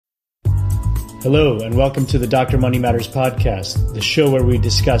Hello, and welcome to the Dr. Money Matters podcast, the show where we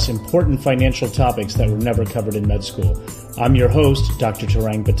discuss important financial topics that were never covered in med school. I'm your host, Dr.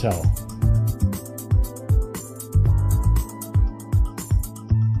 Tarang Patel.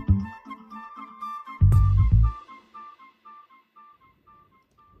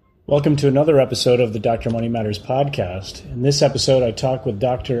 Welcome to another episode of the Dr. Money Matters podcast. In this episode, I talk with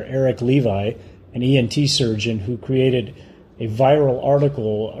Dr. Eric Levi, an ENT surgeon who created a viral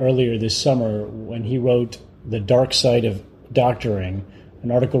article earlier this summer when he wrote The Dark Side of Doctoring, an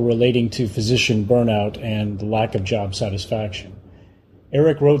article relating to physician burnout and the lack of job satisfaction.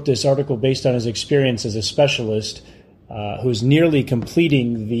 Eric wrote this article based on his experience as a specialist who's nearly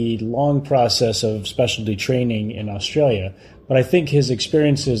completing the long process of specialty training in Australia, but I think his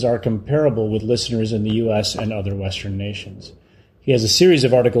experiences are comparable with listeners in the U.S. and other Western nations. He has a series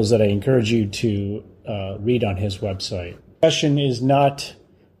of articles that I encourage you to read on his website. The question is not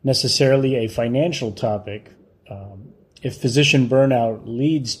necessarily a financial topic. If physician burnout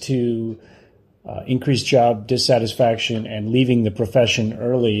leads to increased job dissatisfaction and leaving the profession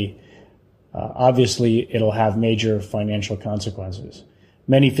early, obviously it'll have major financial consequences.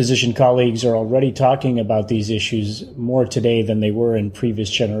 Many physician colleagues are already talking about these issues more today than they were in previous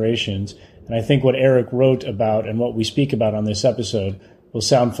generations, and I think what Eric wrote about and what we speak about on this episode will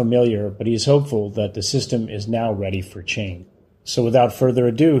sound familiar, but he is hopeful that the system is now ready for change. So without further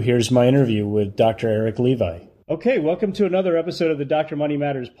ado, here's my interview with Dr. Eric Levi. Okay, welcome to another episode of the Dr. Money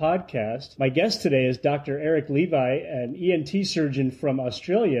Matters podcast. My guest today is Dr. Eric Levi, an ENT surgeon from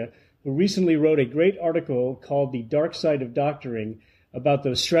Australia, who recently wrote a great article called The Dark Side of Doctoring about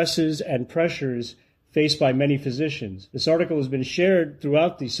the stresses and pressures faced by many physicians. This article has been shared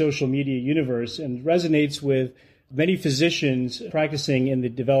throughout the social media universe and resonates with many physicians practicing in the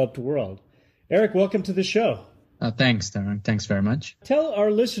developed world. Eric, welcome to the show. Thanks, Darren. Thanks very much. Tell our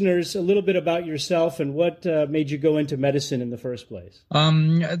listeners a little bit about yourself and what made you go into medicine in the first place.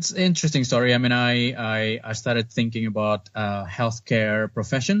 It's an interesting story. I mean, I started thinking about healthcare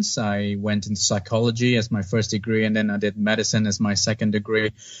professions. I went into psychology as my first degree, and then I did medicine as my second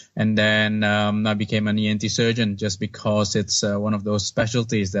degree. And then I became an ENT surgeon just because it's one of those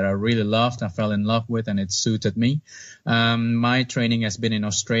specialties that I really loved. I fell in love with, and it suited me. My training has been in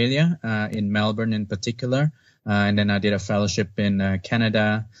Australia, in Melbourne in particular. And then I did a fellowship in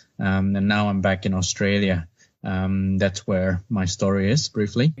Canada, and now I'm back in Australia. That's where my story is,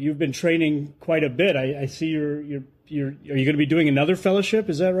 briefly. You've been training quite a bit. I see you're are you going to be doing another fellowship?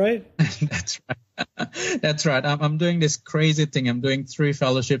 Is that right? That's right. That's right. I'm doing this crazy thing. I'm doing 3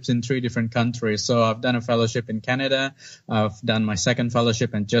 fellowships in 3 different countries. So I've done a fellowship in Canada. I've done my second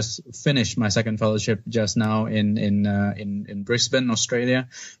fellowship and just finished my second fellowship just now in Brisbane, Australia.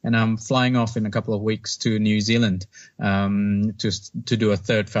 And I'm flying off in a couple of weeks to New Zealand to do a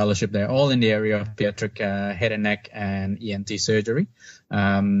third fellowship there, all in the area of pediatric head and neck and ENT surgery.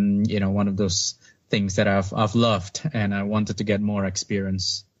 One of those things that I've loved, and I wanted to get more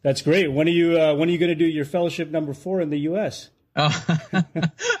experience. That's great. When are you going to do your fellowship number 4 in the U.S.?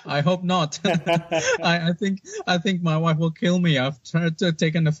 I hope not. I think my wife will kill me. I've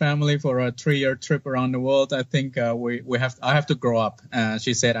taken the family for a 3-year trip around the world. I think I have to grow up.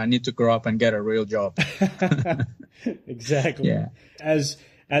 She said I need to grow up and get a real job. Exactly. Yeah.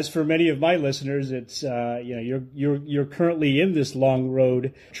 As for many of my listeners, it's you're currently in this long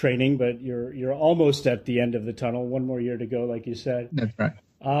road training, but you're almost at the end of the tunnel. 1 more year to go, like you said. That's right.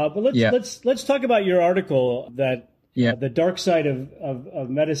 But let's talk about your article that The Dark Side of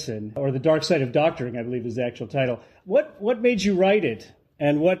Medicine, or The Dark Side of Doctoring, I believe is the actual title. What made you write it?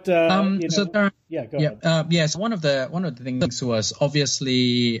 And what go ahead. So one of the things was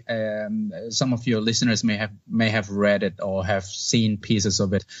obviously some of your listeners may have read it or have seen pieces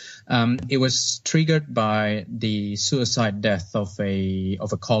of it. It was triggered by the suicide death of a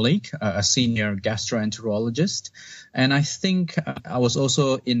colleague, a senior gastroenterologist, and I think I was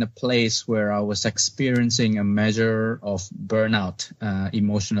also in a place where I was experiencing a measure of burnout,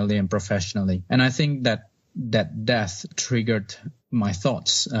 emotionally and professionally, and I think that death triggered my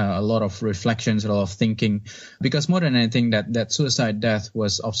thoughts, a lot of reflections, a lot of thinking, because more than anything, that suicide death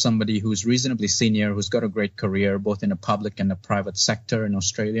was of somebody who's reasonably senior, who's got a great career, both in the public and the private sector in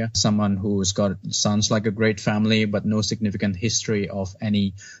Australia, someone who's sounds like a great family, but no significant history of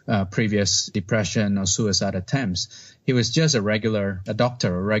any previous depression or suicide attempts. he was just a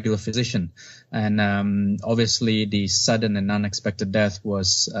doctor, a regular physician. And obviously the sudden and unexpected death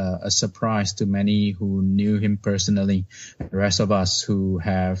was a surprise to many who knew him personally, the rest of us who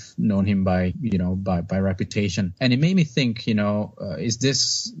have known him by reputation. And it made me think, is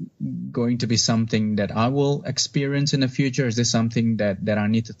this going to be something that I will experience in the future? Is this something that I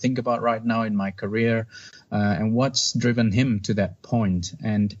need to think about right now in my career? And what's driven him to that point?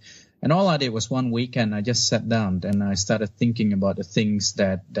 And all I did was one weekend, I just sat down and I started thinking about the things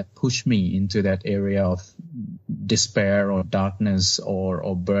that pushed me into that area of despair or darkness or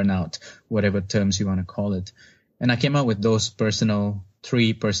burnout, whatever terms you want to call it. And I came up with those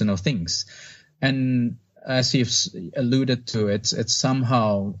three personal things. And as you've alluded to, it's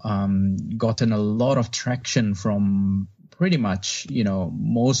somehow gotten a lot of traction from pretty much,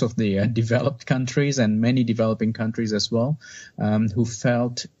 most of the developed countries and many developing countries as well, who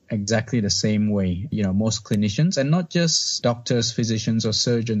felt exactly the same way. Most clinicians, and not just doctors, physicians, or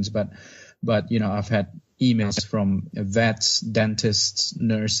surgeons, but I've had emails from vets, dentists,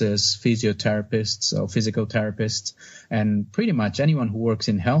 nurses, physiotherapists, or physical therapists, and pretty much anyone who works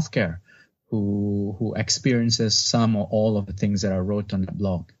in healthcare who experiences some or all of the things that I wrote on the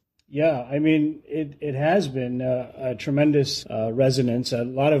blog. Yeah, I mean, it has been a tremendous resonance. A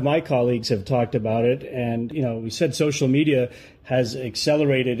lot of my colleagues have talked about it, and we said social media has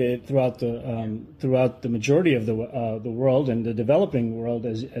accelerated it throughout the majority of the world and the developing world,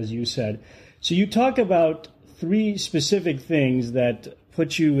 as you said. So you talk about three specific things that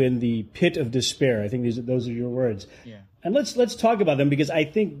put you in the pit of despair. I think those are your words. Yeah. And let's talk about them, because I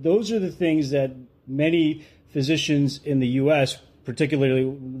think those are the things that many physicians in the U.S., particularly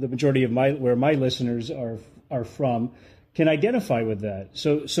the majority of where my listeners are from, can identify with that.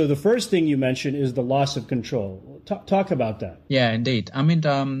 So the first thing you mentioned is the loss of control. Talk about that. Yeah, indeed. I mean,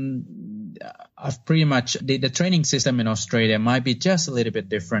 I've pretty much the training system in Australia might be just a little bit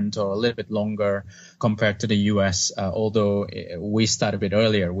different or a little bit longer compared to the US, although we start a bit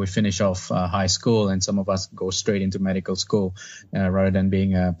earlier. We finish off high school, and some of us go straight into medical school rather than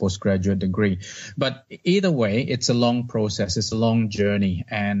being a postgraduate degree. But either way, it's a long process. It's a long journey.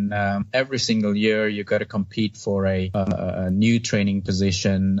 And every single year, you got to compete for a new training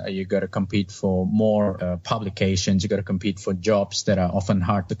position. You got to compete for more publications. You got to compete for jobs that are often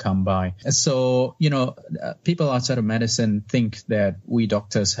hard to come by. So, people outside of medicine think that we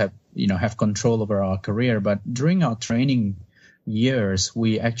doctors have control over our career, but during our training years,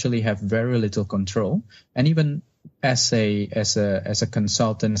 we actually have very little control. And even as a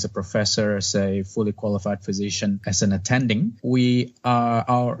consultant, as a professor, as a fully qualified physician, as an attending,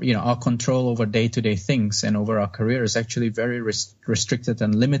 our control over day-to-day things and over our career is actually very restricted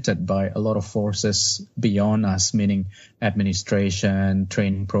and limited by a lot of forces beyond us, meaning administration,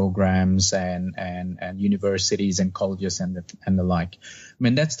 training programs, and universities and colleges and the like. I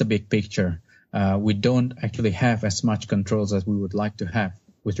mean, that's the big picture. We don't actually have as much controls as we would like to have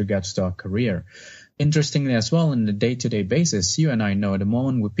with regards to our career. Interestingly as well, on the day-to-day basis, you and I know the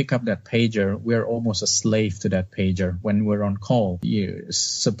moment we pick up that pager, we're almost a slave to that pager. When we're on call,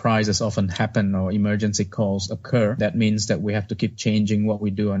 surprises often happen or emergency calls occur. That means that we have to keep changing what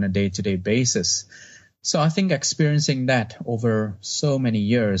we do on a day-to-day basis. So I think experiencing that over so many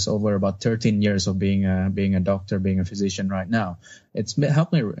years, over about 13 years of being a doctor, being a physician right now, it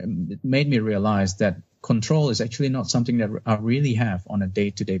made me realize that control is actually not something that I really have on a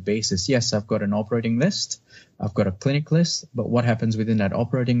day-to-day basis. Yes, I've got an operating list, I've got a clinic list, but what happens within that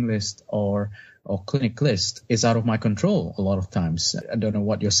operating list or clinic list is out of my control a lot of times. I don't know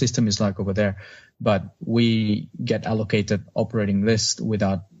what your system is like over there, but we get allocated operating list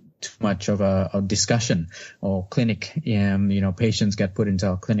without too much of a discussion, or clinic, patients get put into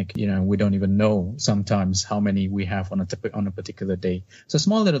our clinic. We don't even know sometimes how many we have on a particular day. So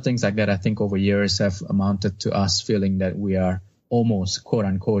small little things like that, I think over years have amounted to us feeling that we are almost quote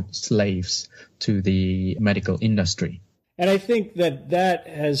unquote slaves to the medical industry. And I think that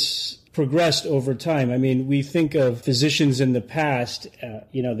has progressed over time. I mean, we think of physicians in the past,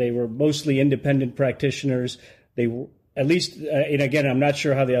 they were mostly independent practitioners. They were, at least, and again, I'm not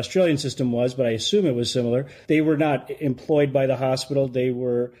sure how the Australian system was, but I assume it was similar. They were not employed by the hospital. They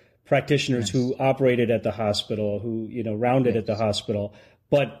were practitioners who operated at the hospital, who, rounded at the hospital.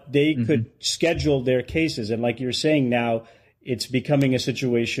 But they could schedule their cases. And like you're saying now, it's becoming a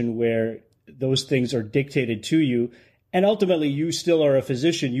situation where those things are dictated to you. And ultimately, you still are a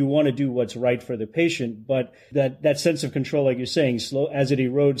physician. You want to do what's right for the patient. But that sense of control, like you're saying, as it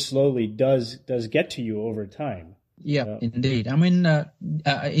erodes slowly, does get to you over time. Yeah, indeed. I mean,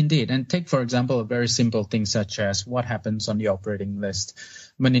 indeed. And take, for example, a very simple thing such as what happens on the operating list.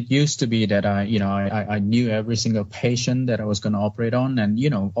 I mean, it used to be that I knew every single patient that I was going to operate on, and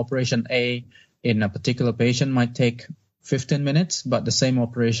operation A in a particular patient might take 15 minutes, but the same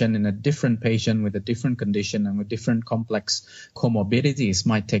operation in a different patient with a different condition and with different complex comorbidities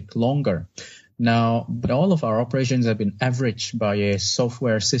might take longer. Now, but all of our operations have been averaged by a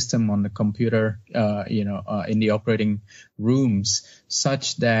software system on the computer, in the operating rooms,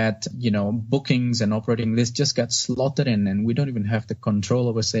 such that, bookings and operating lists just get slotted in, and we don't even have the control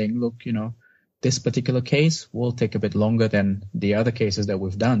over saying, look, this particular case will take a bit longer than the other cases that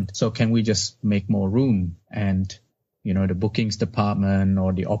we've done. So can we just make more room? And, the bookings department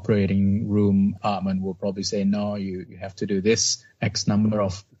or the operating room department will probably say, no, you have to do this X number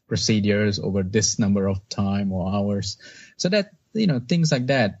of procedures over this number of time or hours. So that, things like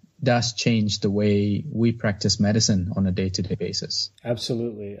that does change the way we practice medicine on a day-to-day basis.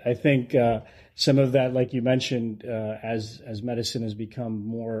 Absolutely. I think some of that, like you mentioned, as medicine has become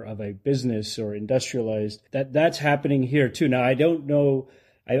more of a business or industrialized, that's happening here too. Now, I don't know,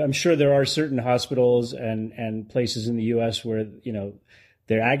 I'm sure there are certain hospitals and places in the U.S. where,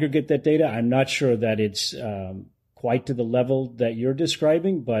 they aggregate that data. I'm not sure that it's quite to the level that you're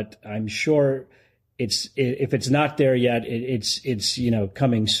describing, but I'm sure if it's not there yet, it's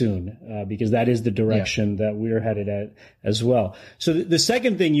coming soon, because that is the direction that we're headed at as well. So the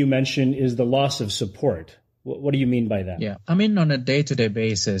second thing you mentioned is the loss of support. What do you mean by that? Yeah, I mean, on a day-to-day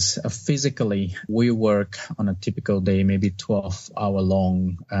basis, physically, we work on a typical day, maybe 12-hour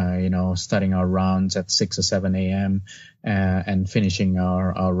long, starting our rounds at 6 or 7 a.m. And finishing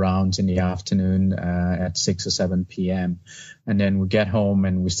our rounds in the afternoon at 6 or 7 p.m. And then we get home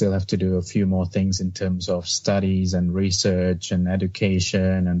and we still have to do a few more things in terms of studies and research and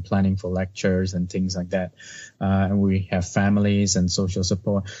education and planning for lectures and things like that. And we have families and social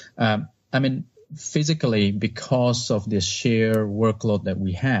support. Physically, because of this sheer workload that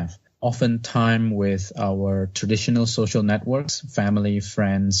we have, often time with our traditional social networks, family,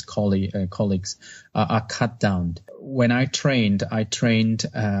 friends, colleagues are cut down. When I trained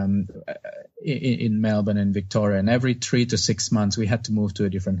in Melbourne and Victoria, and every 3 to 6 months we had to move to a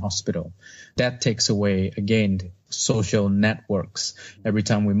different hospital. That takes away, again, social networks. Every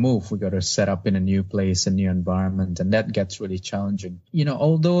time we move, we got to set up in a new place, a new environment, and that gets really challenging.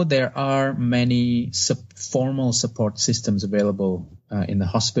 Although there are many formal support systems available in the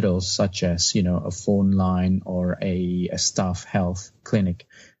hospitals, such as, a phone line or a staff health clinic,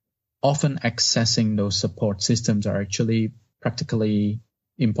 often accessing those support systems are actually practically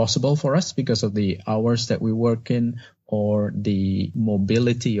impossible for us because of the hours that we work in or the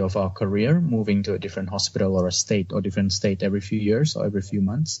mobility of our career, moving to a different hospital or a state or different state every few years or every few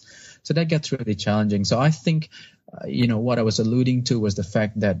months. So that gets really challenging. So I think, what I was alluding to was the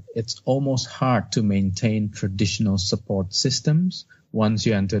fact that it's almost hard to maintain traditional support systems once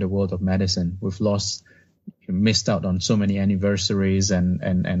you enter the world of medicine. We've missed out on so many anniversaries and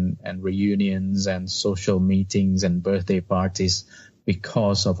reunions and social meetings and birthday parties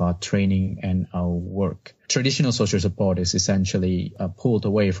because of our training and our work. Traditional social support is essentially pulled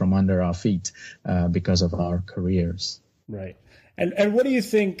away from under our feet because of our careers. Right. And what do you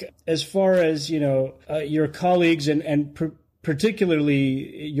think as far as, your colleagues and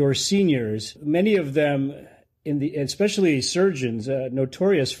particularly your seniors, many of them especially surgeons,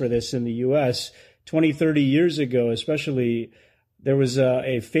 notorious for this in the U.S., 20, 30 years ago, especially, there was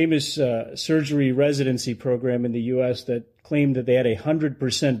a famous surgery residency program in the U.S. that claimed that they had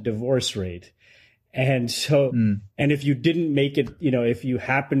 100% divorce rate. And so, and if you didn't make it, if you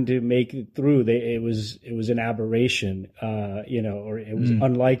happened to make it through, it was an aberration, or it was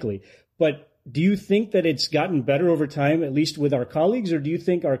unlikely. But do you think that it's gotten better over time, at least with our colleagues, or do you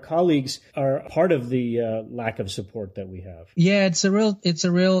think our colleagues are part of the lack of support that we have? Yeah, it's a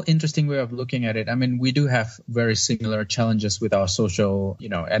real interesting way of looking at it. I mean, we do have very similar challenges with our social,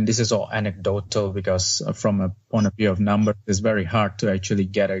 and this is all anecdotal because from a point of view of numbers, it's very hard to actually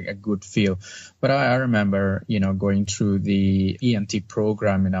get a good feel. But I remember, going through the ENT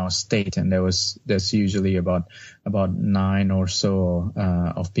program in our state, and there's usually about 9 or so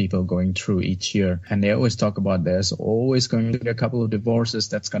of people going through each year. And they always talk about there's always going to be a couple of divorces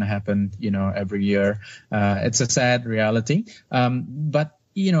that's going to happen, every year. It's a sad reality. But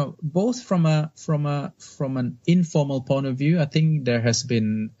both from an informal point of view, I think there has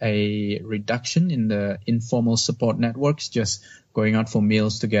been a reduction in the informal support networks, just going out for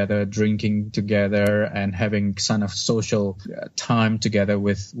meals together, drinking together, and having kind of social time together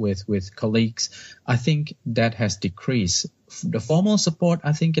with colleagues. I think that has decreased. the formal support,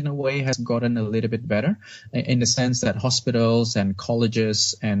 I think in a way has gotten a little bit better in the sense that hospitals and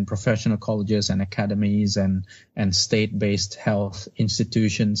colleges and professional colleges and academies and state-based health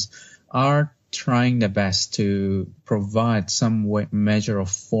institutions are trying their best to provide some measure of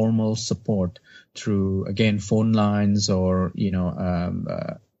formal support through, again, phone lines or,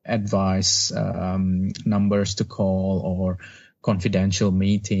 advice numbers to call or confidential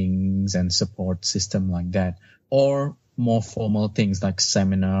meetings and support system like that, or more formal things like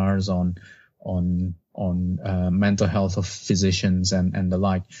seminars on mental health of physicians and the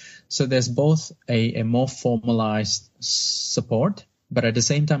like. So there's both a more formalized support, but at the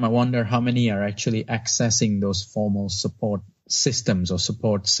same time, I wonder how many are actually accessing those formal support systems or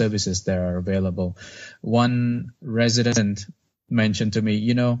support services that are available. One resident mentioned to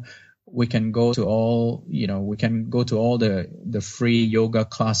me, we can go to all the free yoga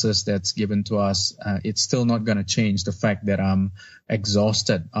classes that's given to us. It's still not going to change the fact that I'm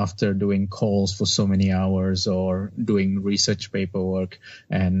exhausted after doing calls for so many hours or doing research paperwork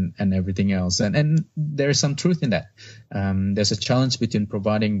and everything else. And there's some truth in that. There's a challenge between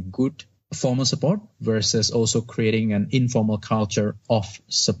providing good formal support versus also creating an informal culture of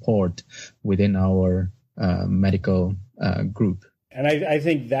support within our medical group. And I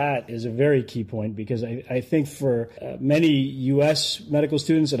think that is a very key point, because I think for many U.S. medical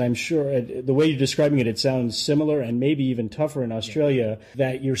students, and I'm sure the way you're describing it, it sounds similar and maybe even tougher in Australia,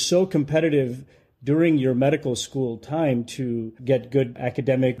 that you're so competitive during your medical school time to get good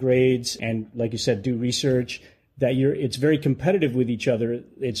academic grades and, like you said, do research, that it's very competitive with each other.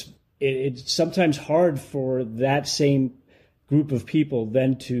 It's sometimes hard for that same group of people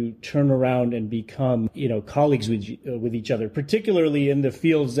then to turn around and become, colleagues with each other, particularly in the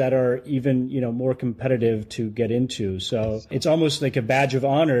fields that are even, more competitive to get into. So it's almost like a badge of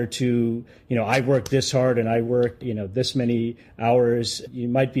honor to, I work this hard and I work, this many hours. You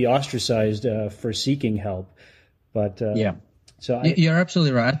might be ostracized for seeking help, but yeah. So you're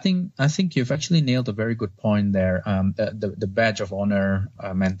absolutely right. I think you've actually nailed a very good point there. The badge of honor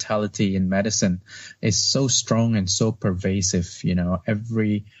mentality in medicine is so strong and so pervasive.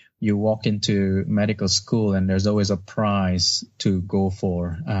 You walk into medical school and there's always a prize to go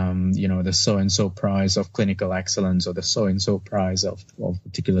for. The so-and-so prize of clinical excellence, or the so-and-so prize of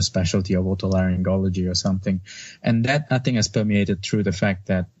particular specialty of otolaryngology or something. And that, I think, has permeated through the fact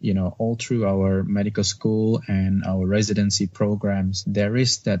that, all through our medical school and our residency programs, there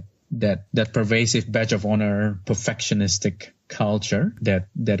is that pervasive badge of honor, perfectionistic culture that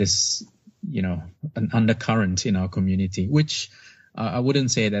is, an undercurrent in our community, which I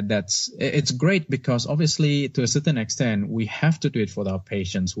wouldn't say it's great, because obviously to a certain extent we have to do it for our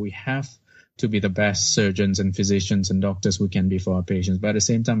patients. We have to be the best surgeons and physicians and doctors we can be for our patients. But at the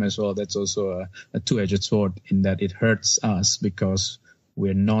same time as well, that's also a two-edged sword, in that it hurts us because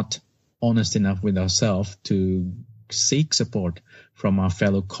we're not honest enough with ourselves to seek support from our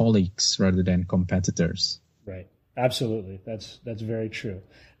fellow colleagues rather than competitors. Right. Absolutely. That's very true.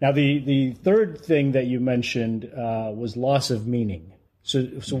 Now, the third thing that you mentioned was loss of meaning. So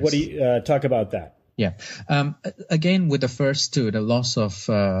yes. What do you talk about that? Yeah. Again, with the first two, the loss of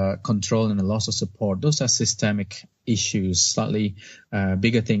control and the loss of support, those are systemic issues, slightly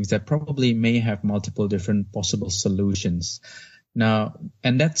bigger things that probably may have multiple different possible solutions. Now,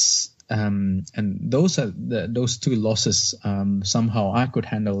 and that's and those are those two losses. Somehow I could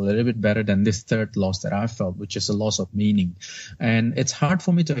handle a little bit better than this third loss that I felt, which is a loss of meaning. And it's hard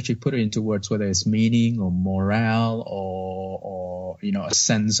for me to actually put it into words, whether it's meaning or morale or a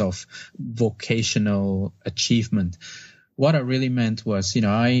sense of vocational achievement. What I really meant was,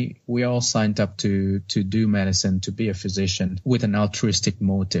 we all signed up to do medicine, to be a physician with an altruistic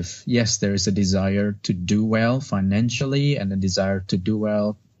motive. Yes, there is a desire to do well financially and a desire to do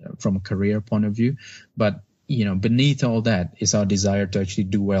well from a career point of view. But, beneath all that is our desire to actually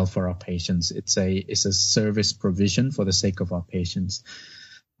do well for our patients. It's a service provision for the sake of our patients.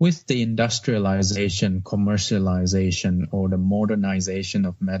 With the industrialization, commercialization, or the modernization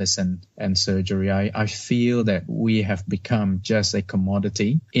of medicine and surgery, I feel that we have become just a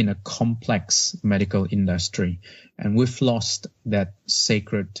commodity in a complex medical industry. And we've lost that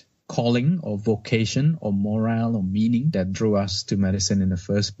sacred calling or vocation or morale or meaning that drew us to medicine in the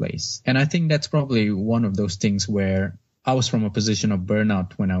first place. And I think that's probably one of those things where I was from a position of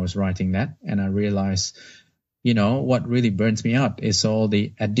burnout when I was writing that. And I realized, what really burns me out is all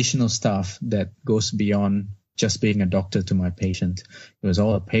the additional stuff that goes beyond just being a doctor to my patient. It was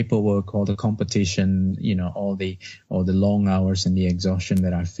all the paperwork, all the competition, all the long hours and the exhaustion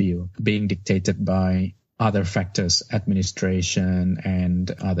that I feel being dictated by other factors, administration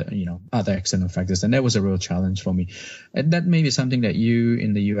and other external factors. And that was a real challenge for me. And that may be something that you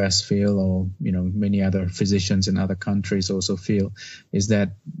in the US feel, or, many other physicians in other countries also feel, is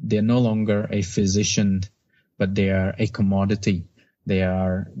that they're no longer a physician, but they are a commodity. They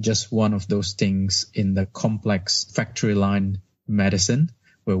are just one of those things in the complex factory line medicine,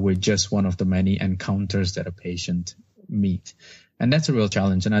 where we're just one of the many encounters that a patient meet. And that's a real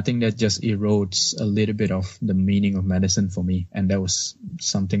challenge. And I think that just erodes a little bit of the meaning of medicine for me. And that was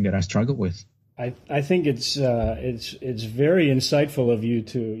something that I struggled with. I think it's very insightful of you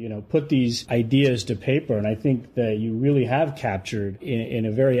to, put these ideas to paper. And I think that you really have captured in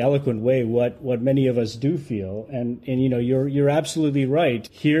a very eloquent way what many of us do feel. And you're absolutely right.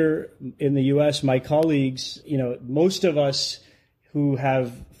 Here in the US, my colleagues, most of us who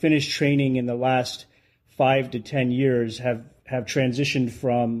have finished training in the last 5 to 10 years have transitioned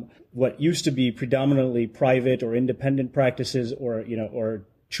from what used to be predominantly private or independent practices or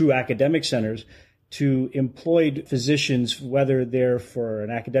true academic centers to employed physicians, whether they're for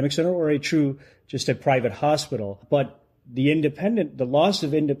an academic center or just a private hospital. But the loss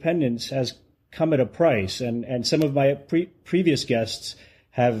of independence has come at a price. And some of my previous guests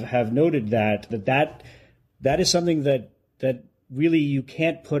have noted that is something that really you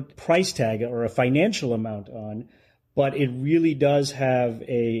can't put price tag or a financial amount on, but it really does have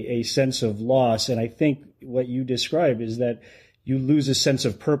a sense of loss. And I think what you describe is that you lose a sense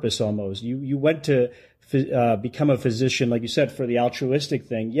of purpose almost. You went to become a physician, like you said, for the altruistic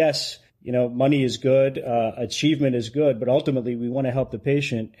thing. Yes, money is good, achievement is good, but ultimately we want to help the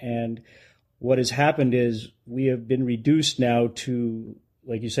patient. And what has happened is we have been reduced now to,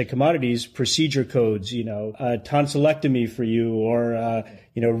 like you say, commodities, procedure codes, a tonsillectomy for you, or,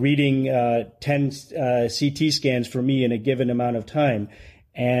 reading 10 CT scans for me in a given amount of time.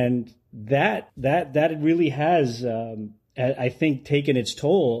 And that really has, I think, taken its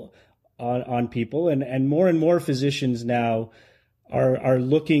toll on people. And more physicians now are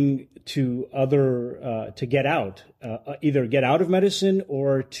looking to to get out, either get out of medicine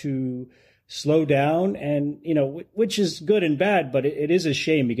or to slow down, and which is good and bad, but it is a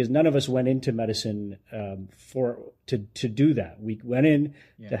shame because none of us went into medicine to do that. We went in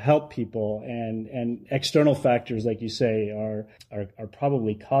to help people, and external factors, like you say, are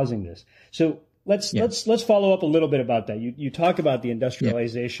probably causing this. So let's follow up a little bit about that. You talk about the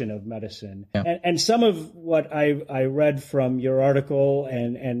industrialization of medicine, and some of what I read from your article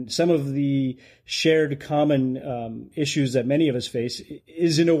and some of the shared common issues that many of us face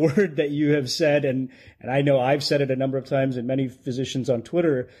is in a word that you have said, and I know I've said it a number of times, and many physicians on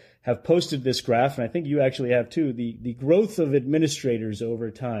Twitter have posted this graph, and I think you actually have too, the growth of administrators over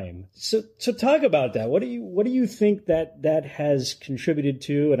time. So talk about that. What do you think that has contributed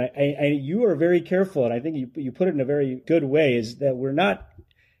to? And I you are very careful, and I think you put it in a very good way, is that we're not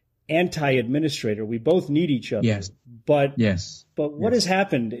anti-administrator. We both need each other. Yes. But what has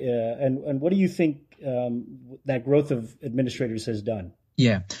happened, and what do you think that growth of administrators has done?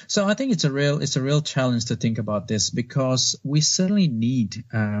 Yeah. So I think it's a real challenge to think about this, because we certainly need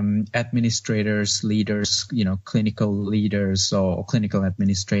administrators, leaders, clinical leaders or clinical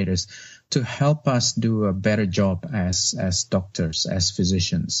administrators to help us do a better job as doctors, as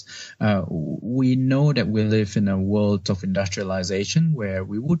physicians. We know that we live in a world of industrialization where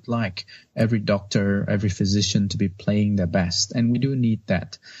we would like every doctor, every physician to be playing their best, and we do need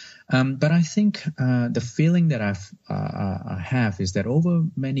that. But I think the feeling that I have is that over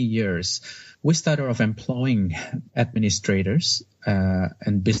many years, we started off employing administrators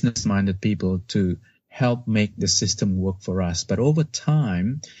and business-minded people to help make the system work for us. But over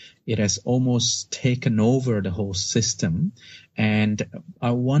time, it has almost taken over the whole system. And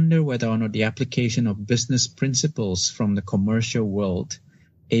I wonder whether or not the application of business principles from the commercial world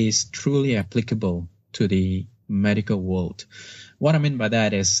is truly applicable to the medical world. What I mean by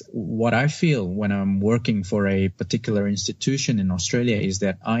that is what I feel when I'm working for a particular institution in Australia is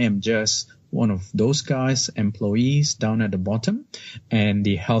that I am just one of those guys, employees down at the bottom, and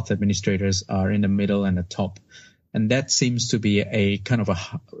the health administrators are in the middle and the top. And that seems to be a kind of a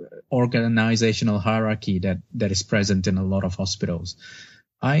organizational hierarchy that is present in a lot of hospitals.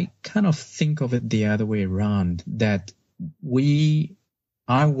 I kind of think of it the other way around, that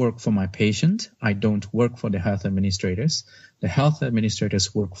I work for my patient. I don't work for the health administrators. The health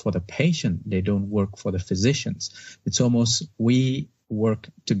administrators work for the patient. They don't work for the physicians. It's almost we work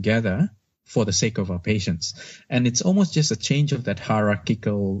together for the sake of our patients. And it's almost just a change of that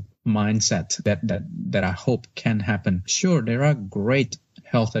hierarchical mindset that I hope can happen. Sure, there are great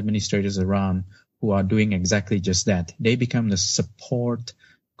health administrators around who are doing exactly just that. They become the support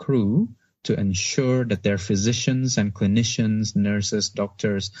crew to ensure that their physicians and clinicians, nurses,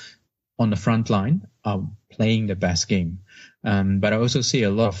 doctors on the front line are playing the best game. But I also see a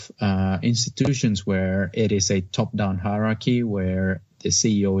lot of institutions where it is a top-down hierarchy where the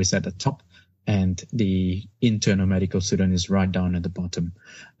CEO is at the top and the internal medical student is right down at the bottom.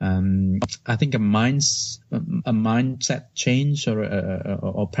 I think a mindset change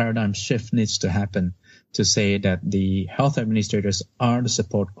or paradigm shift needs to happen to say that the health administrators are the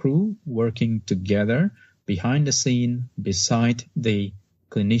support crew working together behind the scene, beside the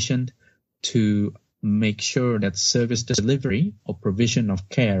clinician, to make sure that service delivery or provision of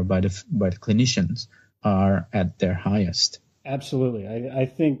care by the clinicians are at their highest. Absolutely. I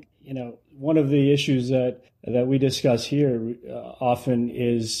think, one of the issues that we discuss here often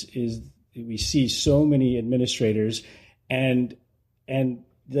is we see so many administrators and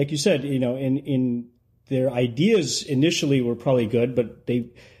like you said, in their ideas initially were probably good, but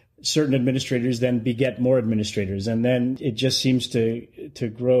certain administrators then beget more administrators, and then it just seems to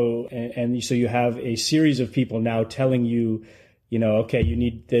grow. And so you have a series of people now telling you, okay, you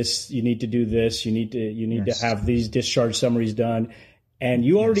need this, you need to do this, you need to have these discharge summaries done. And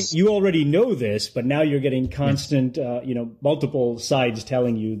you already know this, but now you're getting constant, multiple sides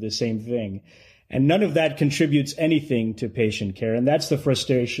telling you the same thing. And none of that contributes anything to patient care. And that's the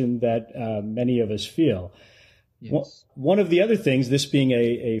frustration that many of us feel. Yes. One of the other things, this being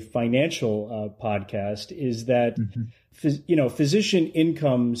a financial podcast, is that, physician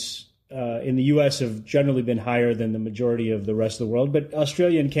incomes in the U.S. have generally been higher than the majority of the rest of the world. But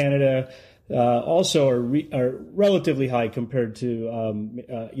Australia and Canada also are relatively high compared to,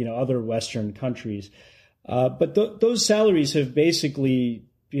 other Western countries. But those salaries have basically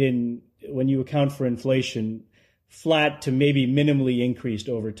been, when you account for inflation, flat to maybe minimally increased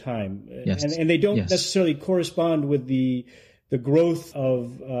over time. Yes. And they don't necessarily correspond with the growth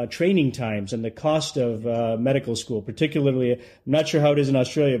of training times and the cost of medical school. Particularly, I'm not sure how it is in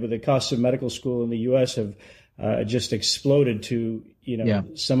Australia, but the costs of medical school in the U.S. have just exploded to,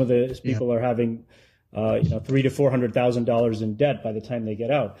 some of the people are having, $300,000 to $400,000 in debt by the time they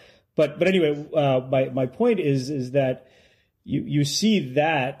get out. But anyway, my point is that you see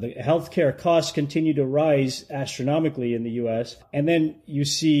that the healthcare costs continue to rise astronomically in the U.S., and then you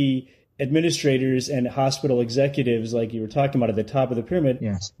see administrators and hospital executives, like you were talking about at the top of the pyramid,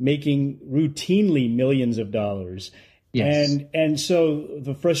 making routinely millions of dollars. Yes. And so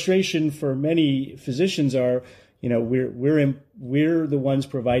the frustration for many physicians are, we're the ones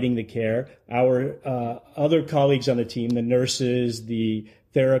providing the care. Our other colleagues on the team, the nurses, the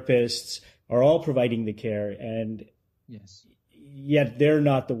therapists, are all providing the care, and yet they're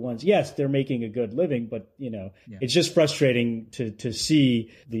not the ones. Yes, they're making a good living, but it's just frustrating to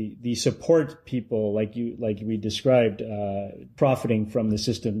see the support people like we described profiting from the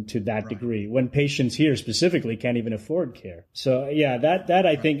system to that degree, when patients here specifically can't even afford care. So that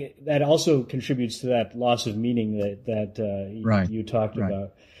I think that also contributes to that loss of meaning that you talked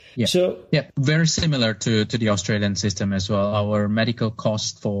about. Yeah. So very similar to the Australian system as well. Our medical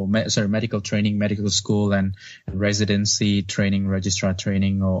cost for medical training, medical school, and residency training, registrar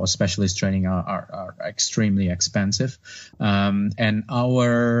training, or specialist training are extremely expensive. And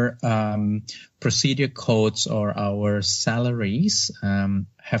our procedure codes or our salaries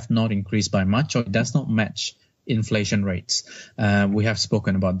have not increased by much, or it does not match inflation rates. We have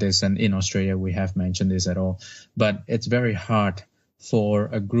spoken about this, and in Australia we have mentioned this at all. But it's very hard for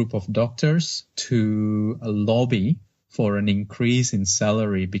a group of doctors to lobby for an increase in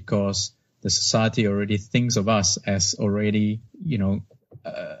salary, because the society already thinks of us as already,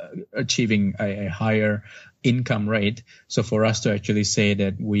 achieving a higher income rate. So for us to actually say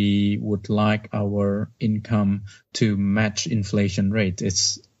that we would like our income to match inflation rate,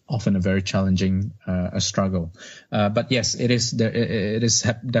 it's often a very challenging struggle. But yes, it is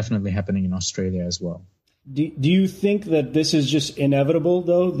definitely happening in Australia as well. Do you think that this is just inevitable,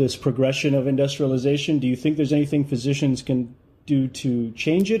 though, this progression of industrialization? Do you think there's anything physicians can do to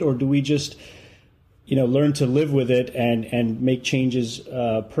change it, or do we just, learn to live with it and make changes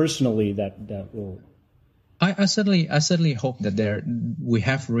personally that will? I certainly hope that we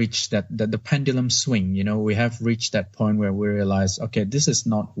have reached that the pendulum swing. We have reached that point where we realize, okay, this is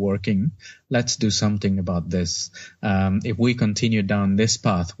not working. Let's do something about this. If we continue down this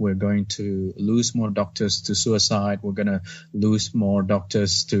path, we're going to lose more doctors to suicide. We're going to lose more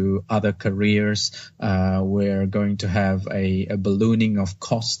doctors to other careers. We're going to have a ballooning of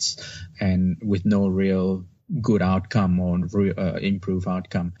costs, and with no real good outcome or improve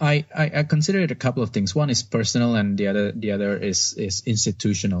outcome. I consider it a couple of things. One is personal, and the other is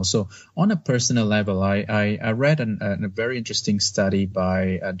institutional. So on a personal level, I read a very interesting study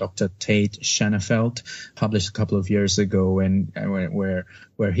by Dr. Tate Shanafelt, published a couple of years ago, and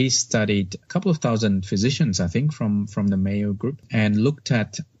where he studied a couple of thousand physicians, I think, from the Mayo Group, and looked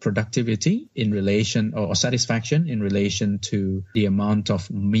at productivity in relation or satisfaction in relation to the amount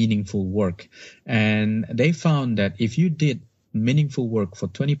of meaningful work. And they found that if you did meaningful work for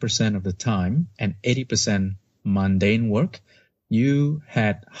 20% of the time and 80% mundane work, you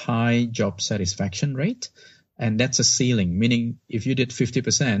had high job satisfaction rate. And that's a ceiling, meaning if you did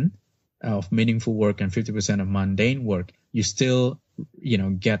 50% of meaningful work and 50% of mundane work, you still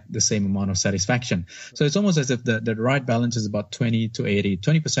get the same amount of satisfaction. So it's almost as if the right balance is about 20 to 80,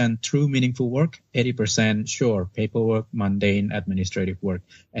 20% true meaningful work, 80% sure paperwork, mundane administrative work.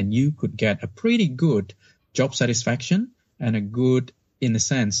 And you could get a pretty good job satisfaction and a good, in a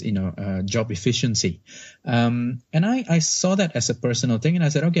sense, job efficiency. And I saw that as a personal thing, and I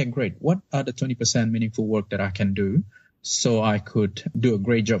said, okay, great. What are the 20% meaningful work that I can do so I could do a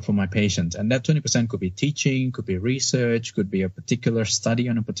great job for my patients? And that 20% could be teaching, could be research, could be a particular study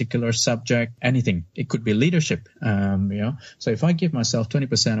on a particular subject, anything. It could be leadership. So if I give myself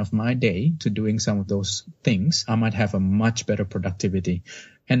 20% of my day to doing some of those things, I might have a much better productivity.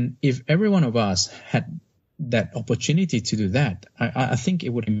 And if every one of us had that opportunity to do that, I think it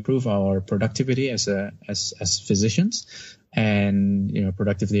would improve our productivity as physicians, and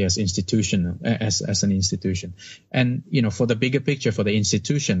productivity as an institution. And for the bigger picture, for the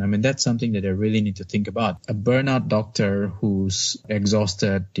institution, I mean, that's something that they really need to think about. A burnout doctor who's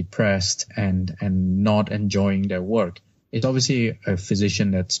exhausted, depressed, and not enjoying their work is obviously a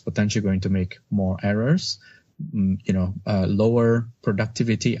physician that's potentially going to make more errors, lower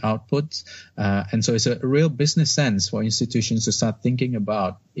productivity outputs. And so it's a real business sense for institutions to start thinking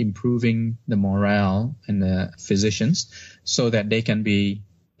about improving the morale and the physicians so that they can be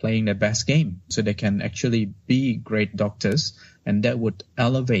playing their best game, so they can actually be great doctors. And that would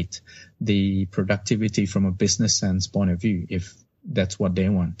elevate the productivity from a business sense point of view, if that's what they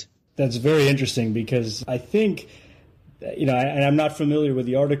want. That's very interesting, because I think, and I'm not familiar with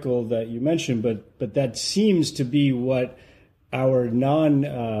the article that you mentioned, but that seems to be what our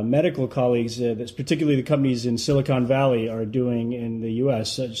non-medical colleagues, that's particularly the companies in Silicon Valley, are doing in the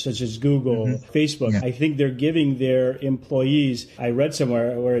U.S., such as Google, Facebook. Yeah. I think they're giving their employees, I read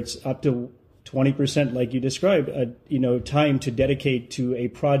somewhere where it's up to 20%, like you described, time to dedicate to a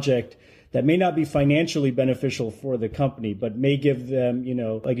project that may not be financially beneficial for the company, but may give them,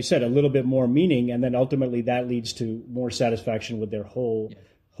 like you said, a little bit more meaning. And then ultimately that leads to more satisfaction with their whole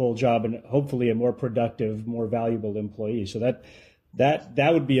job, and hopefully a more productive, more valuable employee. So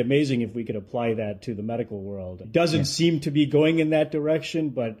that would be amazing if we could apply that to the medical world. It doesn't seem to be going in that direction,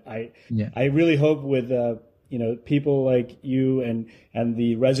 but I really hope with, people like you and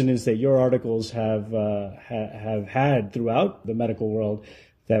the resonance that your articles have had throughout the medical world,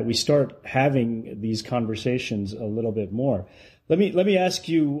 that we start having these conversations a little bit more. Let me ask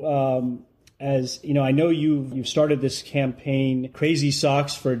you, I know you've started this campaign, Crazy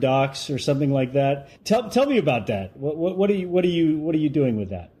Socks for Docs or something like that. Tell me about that. What are you doing with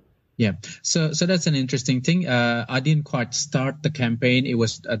that? Yeah, so that's an interesting thing. I didn't quite start the campaign. It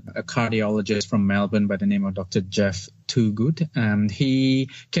was a cardiologist from Melbourne by the name of Dr. Jeff Toogood. He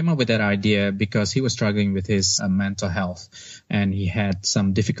came up with that idea because he was struggling with his mental health, and he had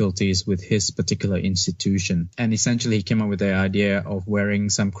some difficulties with his particular institution. And essentially, he came up with the idea of wearing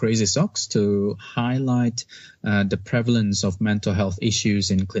some crazy socks to highlight the prevalence of mental health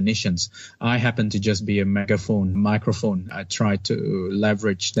issues in clinicians. I happen to just be a microphone. I try to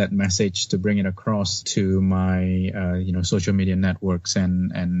leverage that message to bring it across to my social media networks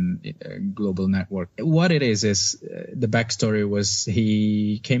and global network. What it is the backstory was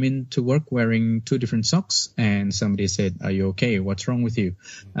he came into work wearing two different socks, and somebody said, "Are you okay? What's wrong with you?"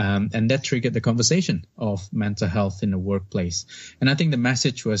 And that triggered the conversation of mental health in the workplace. And I think the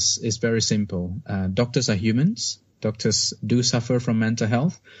message is very simple. Doctors are humans. Doctors do suffer from mental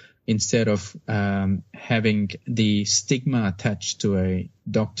health. Instead of having the stigma attached to a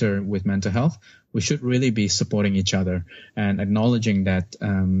doctor with mental health, we should really be supporting each other and acknowledging that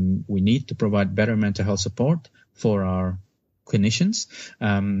we need to provide better mental health support for our clinicians.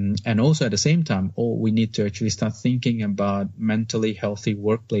 And also at the same time, we need to actually start thinking about mentally healthy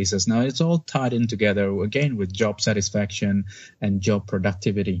workplaces. Now, it's all tied in together, again, with job satisfaction and job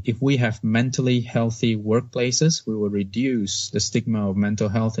productivity. If we have mentally healthy workplaces, we will reduce the stigma of mental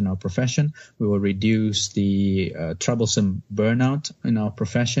health in our profession. We will reduce the troublesome burnout in our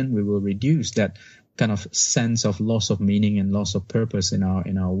profession. We will reduce that kind of sense of loss of meaning and loss of purpose in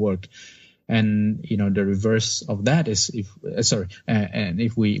our work. And the reverse of that is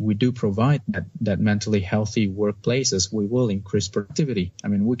if we do provide that mentally healthy workplaces, we will increase productivity. I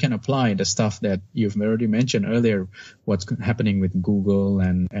mean, we can apply the stuff that you've already mentioned earlier, what's happening with Google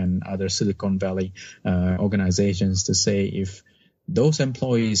and other Silicon Valley organizations, to say if those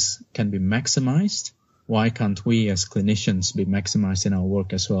employees can be maximized, why can't we as clinicians be maximized in our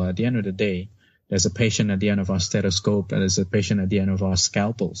work as well? At the end of the day, there's a patient at the end of our stethoscope, and there's a patient at the end of our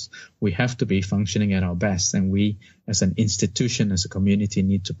scalpels. We have to be functioning at our best, and we as an institution, as a community,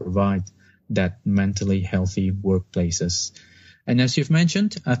 need to provide that mentally healthy workplaces. And as you've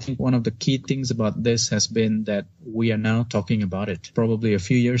mentioned, I think one of the key things about this has been that we are now talking about it. Probably a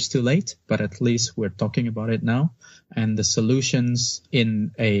few years too late, but at least we're talking about it now. And the solutions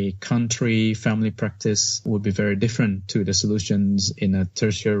in a country family practice would be very different to the solutions in a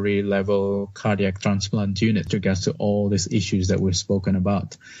tertiary level cardiac transplant unit with regards to all these issues that we've spoken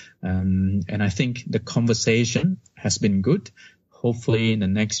about. And I think the conversation has been good. Hopefully, in the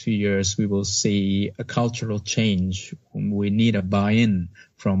next few years, we will see a cultural change. We need a buy-in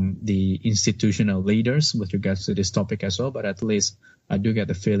from the institutional leaders with regards to this topic as well. But at least I do get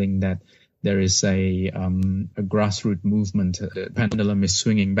the feeling that there is a grassroots movement. The pendulum is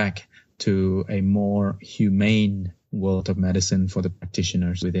swinging back to a more humane world of medicine for the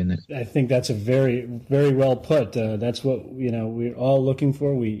practitioners within it. I think that's a very, very well put. That's what we're all looking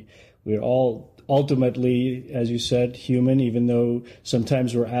for. We're all ultimately, as you said, human, even though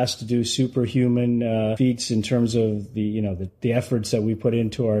sometimes we're asked to do superhuman feats in terms of the efforts that we put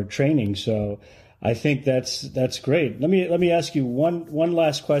into our training. So I think that's great. Let me ask you one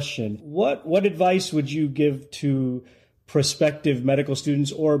last question. What advice would you give to prospective medical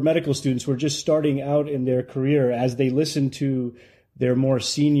students or medical students who are just starting out in their career as they listen to their more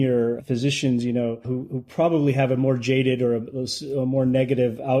senior physicians, who probably have a more jaded or a more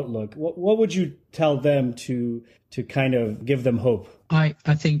negative outlook? What would you tell them to kind of give them hope? I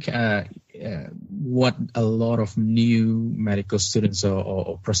think what a lot of new medical students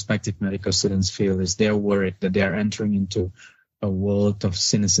or prospective medical students feel is they're worried that they're entering into a world of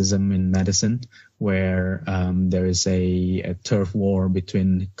cynicism in medicine, where there is a turf war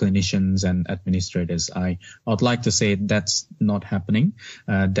between clinicians and administrators. I would like to say that's not happening.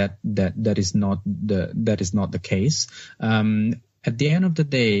 That is not the case. At the end of the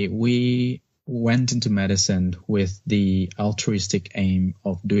day, we went into medicine with the altruistic aim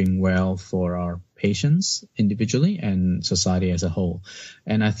of doing well for our patients individually and society as a whole.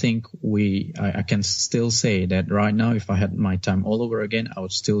 And I think I can still say that right now, if I had my time all over again, I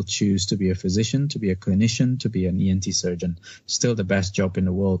would still choose to be a physician, to be a clinician, to be an ENT surgeon. Still the best job in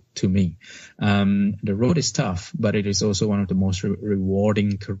the world to me. The road is tough, but it is also one of the most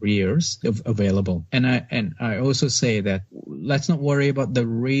rewarding careers available. And I also say that let's not worry about the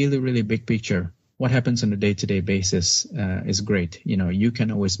really, really big picture. What happens on a day-to-day basis is great. You can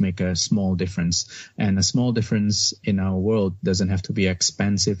always make a small difference. And a small difference in our world doesn't have to be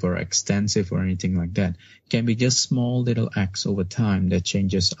expensive or extensive or anything like that. It can be just small little acts over time that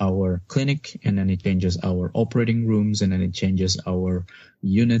changes our clinic, and then it changes our operating rooms, and then it changes our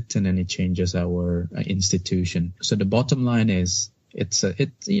unit, and then it changes our institution. So the bottom line is,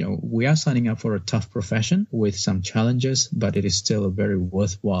 we are signing up for a tough profession with some challenges, but it is still a very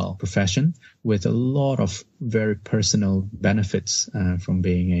worthwhile profession with a lot of very personal benefits from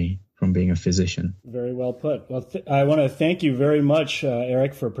being a physician. Very well put. Well, I want to thank you very much,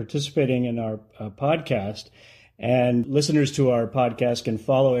 Eric, for participating in our podcast. And listeners to our podcast can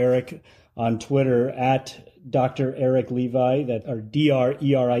follow Eric on Twitter at Dr. Eric Levi, that are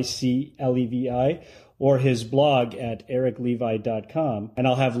DRERICLEVI, or his blog at ericlevi.com. And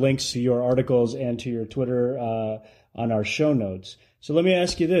I'll have links to your articles and to your Twitter on our show notes. So let me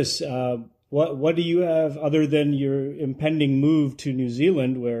ask you this. What do you have other than your impending move to New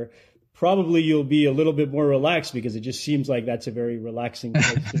Zealand, where probably you'll be a little bit more relaxed, because it just seems like that's a very relaxing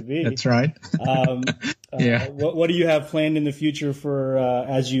place to be. That's right. Yeah. What do you have planned in the future for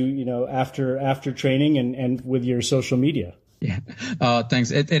as after training and with your social media? Yeah.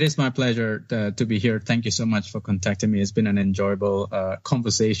 Thanks. It is my pleasure to be here. Thank you so much for contacting me. It's been an enjoyable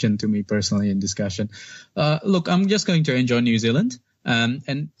conversation to me personally in discussion. Look, I'm just going to enjoy New Zealand.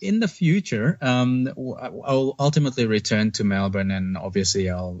 And in the future, I'll ultimately return to Melbourne, and obviously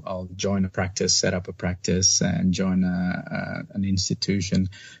I'll join a practice, set up a practice, and join an institution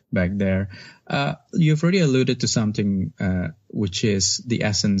back there. You've already alluded to something which is the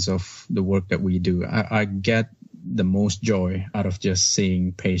essence of the work that we do. I get the most joy out of just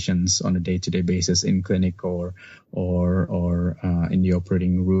seeing patients on a day-to-day basis in clinic or in the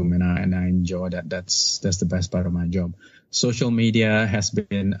operating room, and I enjoy that. That's the best part of my job. Social media has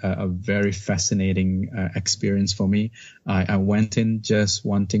been a very fascinating experience for me. I went in just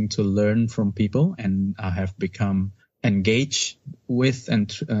wanting to learn from people, and I have become engaged with and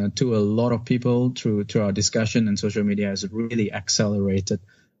to a lot of people through our discussion, and social media has really accelerated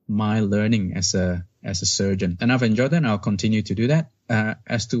my learning as a surgeon. And I've enjoyed that, and I'll continue to do that.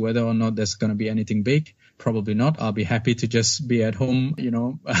 As to whether or not there's going to be anything big, probably not. I'll be happy to just be at home,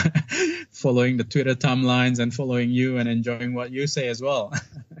 following the Twitter timelines and following you and enjoying what you say as well.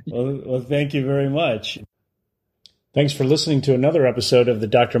 Well, thank you very much. Thanks for listening to another episode of the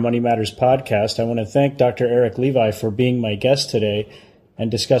Dr. Money Matters podcast. I want to thank Dr. Eric Levi for being my guest today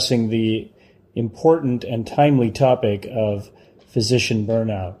and discussing the important and timely topic of physician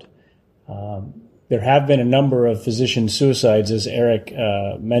burnout. There have been a number of physician suicides, as Eric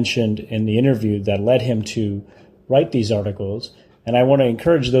mentioned in the interview, that led him to write these articles. And I want to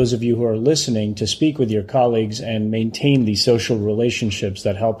encourage those of you who are listening to speak with your colleagues and maintain the social relationships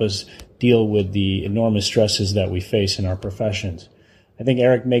that help us deal with the enormous stresses that we face in our professions. I think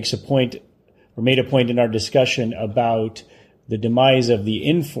Eric made a point in our discussion about the demise of the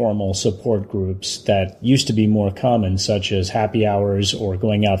informal support groups that used to be more common, such as happy hours or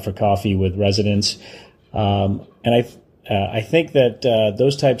going out for coffee with residents. And I think that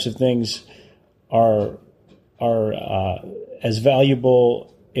those types of things are as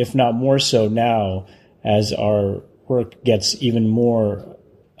valuable, if not more so now, as our work gets even more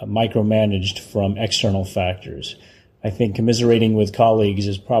micromanaged from external factors. I think commiserating with colleagues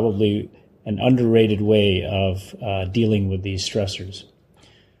is probably an underrated way of dealing with these stressors.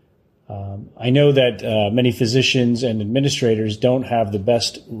 I know that many physicians and administrators don't have the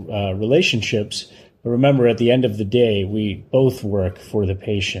best relationships, but remember, at the end of the day, we both work for the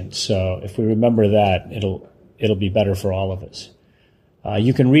patient. So if we remember that, it'll be better for all of us.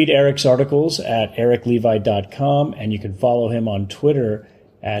 You can read Eric's articles at ericlevi.com, and you can follow him on Twitter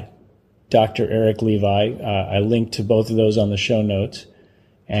at Dr. Eric Levi. I linked to both of those on the show notes.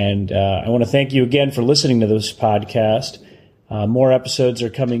 And I want to thank you again for listening to this podcast. More episodes are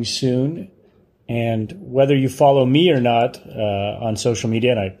coming soon. And whether you follow me or not on social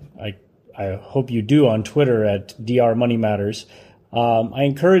media, and I hope you do on Twitter at Dr. Money Matters, I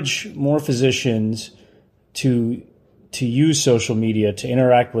encourage more physicians to use social media to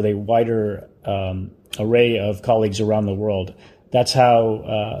interact with a wider array of colleagues around the world. That's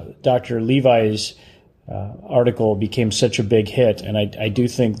how Dr. Levi's article became such a big hit. And I do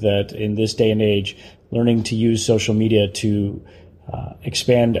think that in this day and age, learning to use social media to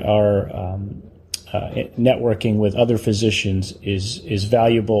expand our networking with other physicians is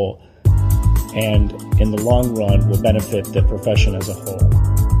valuable, and in the long run will benefit the profession as a whole.